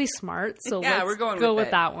sounds really smart, so yeah, let's we're going go with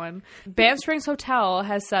with that one. Banff Springs Hotel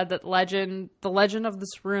has said that the legend of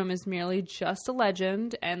this room is merely just a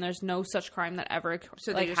legend, and there's no such crime that ever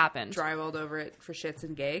happened. Drywalled over it for shits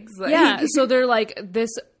and gigs? Yeah, so they're like,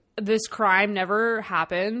 this crime never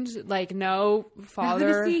happened. Like, no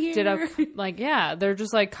father did they're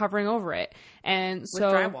just like covering over it. And With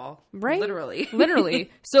so drywall. right,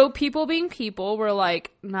 literally. So people being people were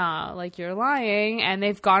like, nah, like you're lying, and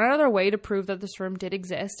they've gone out of their way to prove that this room did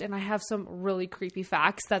exist. And I have some really creepy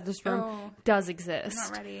facts that this room does exist.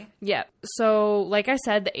 I'm not ready. Yeah. So like I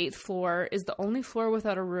said, the 8th floor is the only floor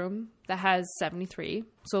without a room that has 73.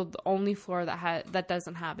 So the only floor that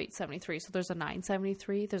doesn't have 873. So there's a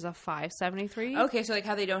 973, there's a 573. Okay, so like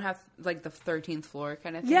how they don't have like the 13th floor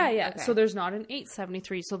kind of thing. Yeah. Okay. So there's not an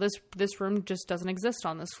 873. So this room just doesn't exist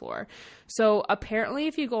on this floor. So apparently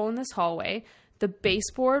if you go in this hallway, the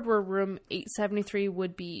baseboard where room 873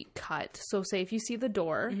 would be cut. So say if you see the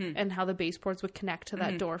door and how the baseboards would connect to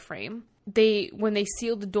that door frame, when they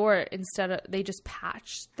sealed the door, they just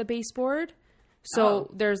patched the baseboard. So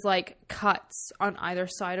there's like cuts on either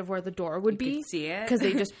side of where the door would be. You could see it. Because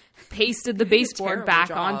they just pasted the baseboard back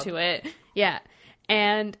onto it. Yeah.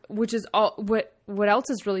 And which is all what else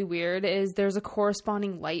is really weird is there's a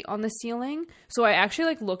corresponding light on the ceiling. So I actually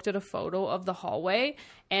like looked at a photo of the hallway,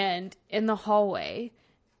 and in the hallway,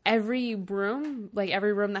 every room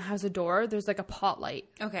that has a door, there's like a pot light.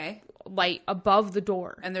 Okay. Light above the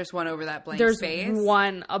door. And there's one over that blank space. There's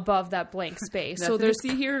one above that blank space. So there's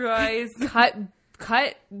see here, guys.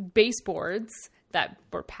 cut baseboards that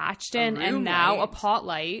were patched in, and now a pot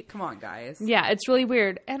light. Come on, guys. Yeah, it's really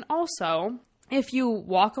weird. And also, if you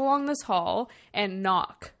walk along this hall and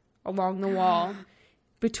knock along the wall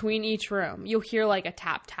between each room, you'll hear like a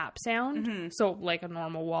tap tap sound. So like a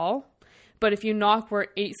normal wall. But if you knock where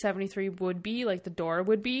 873 would be, like the door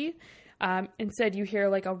would be, instead you hear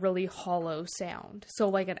like a really hollow sound. So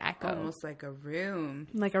like an echo. Almost like a room.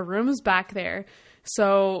 Like a room's back there.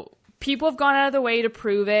 So people have gone out of the way to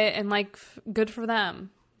prove it, and like good for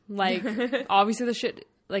them. Like obviously the shit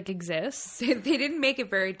like exists. They didn't make it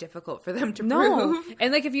very difficult for them to No. prove.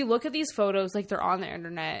 And like if you look at these photos, like they're on the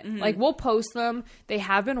internet. Like we'll post them. They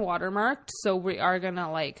have been watermarked, so we are gonna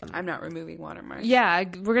like I'm not removing watermarks. yeah,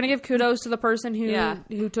 we're gonna give kudos to the person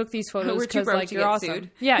who took these photos. We're too because broke like to you're get awesome.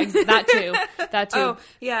 sued. Yeah, that too. Oh,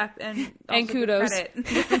 yeah, and also kudos. credit.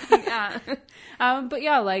 Yeah. But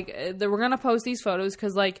yeah, like we're gonna post these photos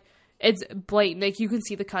because like it's blatant. Like you can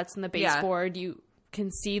see the cuts in the baseboard. You can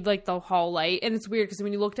see like the hall light, and it's weird because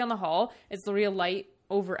when you look down the hall, it's the real light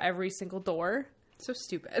over every single door. So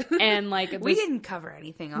stupid. And like we didn't cover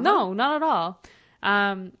anything on no, not at all.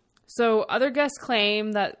 So other guests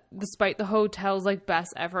claim that despite the hotel's like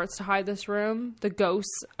best efforts to hide this room, the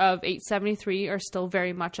ghosts of 873 are still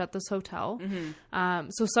very much at this hotel.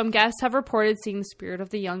 So some guests have reported seeing the spirit of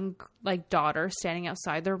the young like daughter standing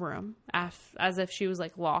outside their room as if she was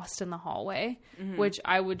like lost in the hallway, which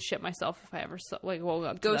I would shit myself if I ever like woke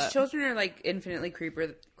up to Ghost that. children are like infinitely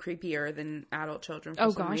creepier than adult children for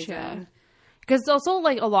some reason. Yeah. Because it's also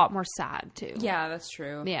like a lot more sad too. Yeah, that's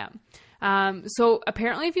true. Yeah. So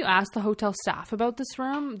apparently if you ask the hotel staff about this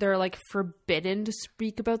room, they're like forbidden to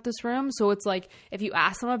speak about this room. So it's like, if you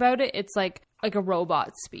ask them about it, it's like a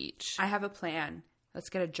robot speech. I have a plan. Let's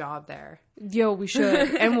get a job there. Yo, we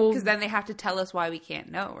should. And we'll... Because then they have to tell us why we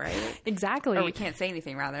can't know, right? Exactly. Or we can't say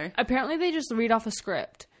anything, rather. Apparently they just read off a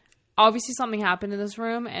script. Obviously something happened in this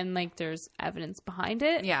room and like there's evidence behind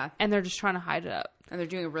it. Yeah. And they're just trying to hide it up. And they're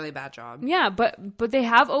doing a really bad job. Yeah, but they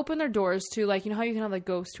have opened their doors to like, you know how you can have like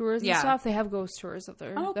ghost tours and stuff? They have ghost tours of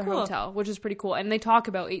their cool. hotel, which is pretty cool. And they talk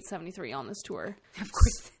about 873 on this tour. Of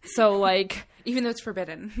course. So like... Even though it's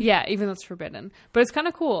forbidden. Yeah, even though it's forbidden. But it's kind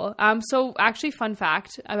of cool. So actually, fun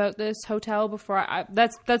fact about this hotel before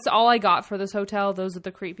that's all I got for this hotel. Those are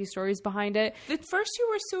the creepy stories behind it. The first two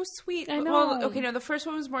were so sweet. I know. Well, okay, no, the first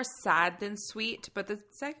one was more sad than sweet, but the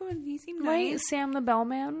second one, he seemed Right? nice. Sam the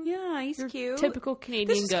Bellman? Yeah, he's Your cute. typical Canadian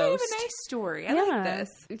This is ghost. kind of a nice story. I like this.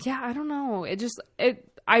 Yeah, I don't know.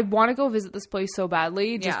 I want to go visit this place so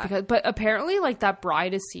badly just because, but apparently like that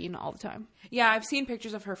bride is seen all the time. Yeah, I've seen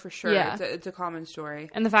pictures of her for sure. Yeah. It's a common story.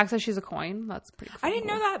 And the fact that she's a coin, that's pretty cool. I didn't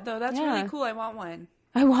know that, though. That's really cool. I want one.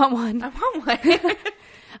 I want one. I want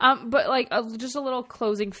one. But like just a little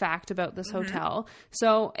closing fact about this hotel.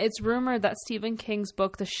 So it's rumored that Stephen King's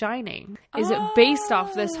book, The Shining, is based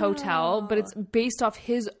off this hotel, but it's based off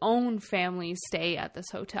his own family's stay at this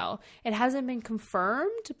hotel. It hasn't been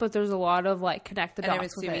confirmed, but there's a lot of like connect the dots I'm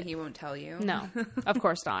with assuming it. he won't tell you. No, of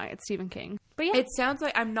course not. It's Stephen King. But yeah. It sounds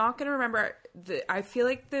like, I'm not going to remember, I feel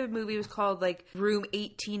like the movie was called like Room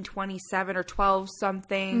 1827 or 12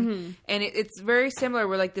 something. And it's very similar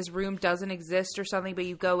where like this room doesn't exist or something, but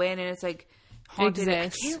you go in and it's like haunted.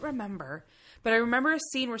 Exists. I can't remember. But I remember a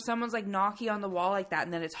scene where someone's like knocking on the wall like that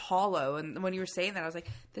and then it's hollow. And when you were saying that, I was like,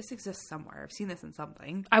 this exists somewhere. I've seen this in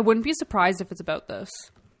something. I wouldn't be surprised if it's about this.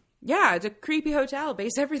 Yeah, it's a creepy hotel.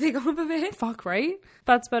 Base everything off of it. Fuck, right?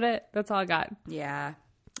 That's about it. That's all I got. Yeah.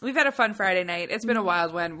 we've had a fun Friday night. It's been a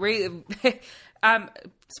wild one.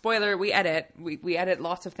 Spoiler, we edit. We edit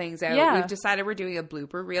lots of things out. Yeah. We've decided we're doing a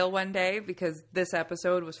blooper reel one day because this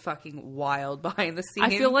episode was fucking wild behind the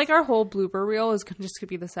scenes. I feel like our whole blooper reel is just going to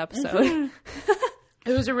be this episode.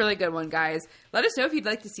 It was a really good one, guys. Let us know if you'd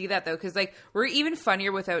like to see that, though, because like we're even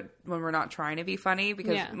funnier when we're not trying to be funny,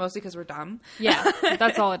 mostly because we're dumb. Yeah,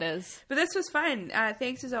 that's all it is. But this was fun.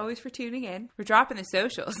 Thanks as always for tuning in. We're dropping the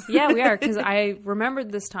socials. Yeah, we are, because I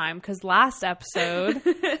remembered this time, because last episode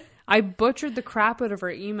I butchered the crap out of our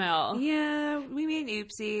email. Yeah, we made an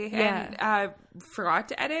oopsie. Yeah. And forgot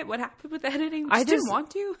to edit. What happened with the editing? I didn't want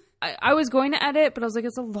to. I was going to edit, but I was like,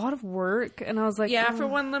 it's a lot of work. And I was like... Yeah, for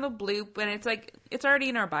one little bloop. And it's like, it's already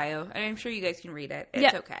in our bio. And I'm sure you guys can read it.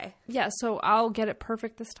 It's okay. Yeah, so I'll get it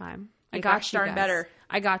perfect this time. I got you guys. Better.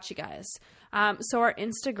 I got you guys. So our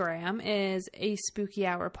Instagram is a Spooky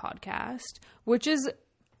Hour podcast, which is...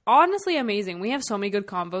 honestly amazing. We have so many good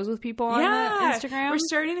combos with people on Instagram. We're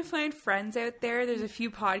starting to find friends out there. There's a few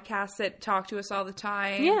podcasts that talk to us all the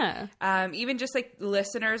time. Yeah. Even just like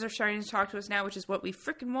listeners are starting to talk to us now, which is what we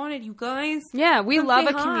freaking wanted, you guys. Yeah, we love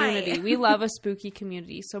a community. We love a spooky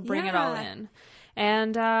community. So bring it all in.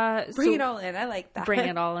 And bring it all in. I like that. Bring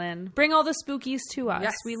it all in. Bring all the spookies to us.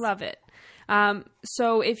 Yes. We love it.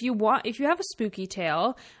 So if you have a spooky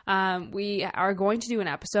tale, we are going to do an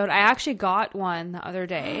episode. I actually got one the other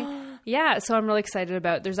day. Yeah, so I'm really excited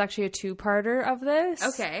about. There's actually a 2-parter of this.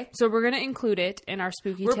 Okay. So we're going to include it in our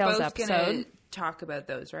spooky tales episode. Gonna talk about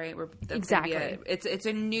those, right? Exactly. It's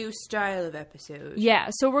a new style of episode. Yeah,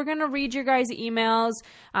 so we're going to read your guys' emails.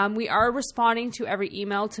 We are responding to every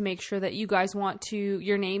email to make sure that you guys want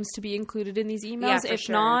your names to be included in these emails. Yeah, if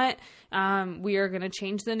sure. not, we are going to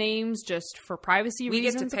change the names just for privacy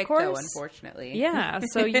reasons, We get to pick, of course. though, unfortunately. Yeah,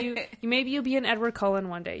 so maybe you'll be an Edward Cullen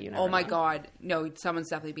one day. You know. Oh my God. No, someone's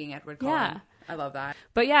definitely being Edward Cullen. Yeah. I love that.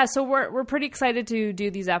 But yeah, so we're pretty excited to do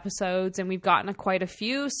these episodes, and we've gotten quite a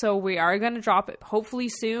few, so we are going to drop it hopefully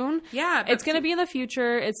soon. Yeah. It's going to be in the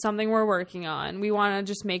future. It's something we're working on. We want to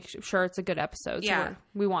just make sure it's a good episode. Yeah. So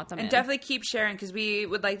we want them and definitely keep sharing, because we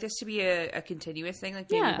would like this to be a continuous thing, like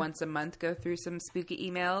maybe once a month go through some spooky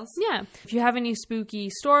emails. Yeah. If you have any spooky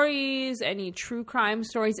stories, any true crime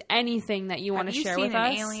stories, anything that you want to share with us.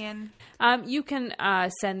 Have you seen an alien? You can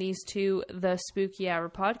send these to the Spooky Hour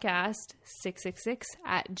Podcast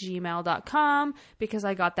 666@gmail.com, because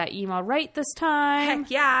I got that email right this time.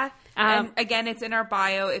 Heck yeah. And again, it's in our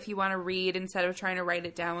bio if you want to read instead of trying to write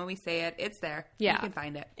it down when we say it. It's there. Yeah. You can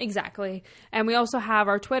find it. Exactly. And we also have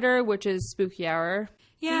our Twitter, which is Spooky Hour.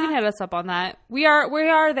 Yeah. You can hit us up on that. We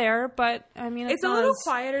are there, but I mean, it's a little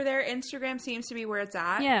quieter there. Instagram seems to be where it's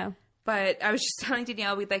at. Yeah. But I was just telling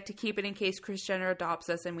Danielle we'd like to keep it in case Kris Jenner adopts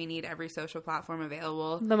us and we need every social platform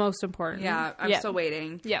available. The most important. Yeah, I'm still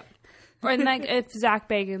waiting. Yep. Or like if Zach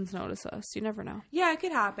Bagans notice us, you never know. Yeah, it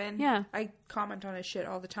could happen. Yeah. I comment on his shit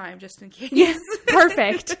all the time just in case. Yes,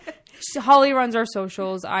 perfect. Holly runs our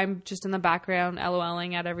socials. I'm just in the background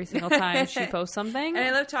LOLing at every single time she posts something. And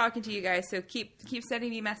I love talking to you guys, so keep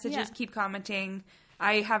sending me messages, keep commenting.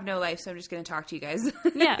 I have no life, so I'm just going to talk to you guys.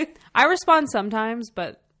 Yeah. I respond sometimes,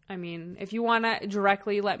 but I mean, if you want to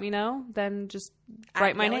directly let me know, then just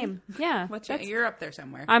write my name. Yeah. You're up there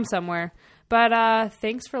somewhere. I'm somewhere. But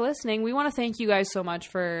thanks for listening. We want to thank you guys so much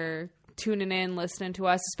for tuning in, listening to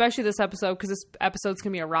us, especially this episode, because this episode's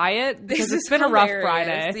going to be a riot, because it's been hilarious. A rough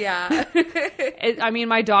Friday. Yeah. I mean,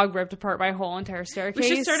 my dog ripped apart my whole entire staircase.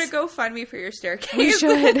 We should start a GoFundMe for your staircase. We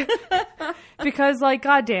should. Because, like,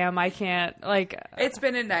 goddamn, I can't, like... It's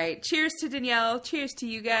been a night. Cheers to Danielle. Cheers to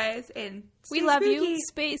you guys. And we love spooky. you.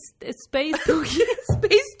 Space spooky.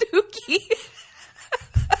 Space dookie.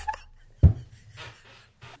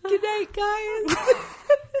 Good night, guys.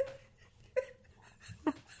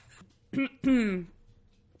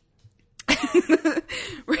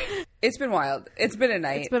 It's been wild. It's been a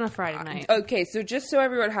night. It's been a Friday night. Okay, so just so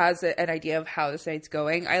everyone has an idea of how this night's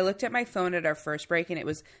going, I looked at my phone at our first break and it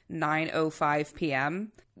was 9:05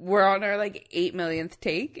 p.m. We're on our 8 millionth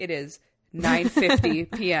take. It is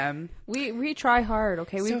 9:50 p.m. We try hard,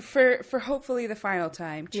 okay? So for hopefully the final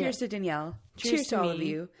time, cheers to Danielle. Cheers to all of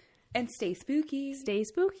you. And stay spooky. Stay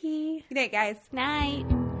spooky. Good night, guys. Night.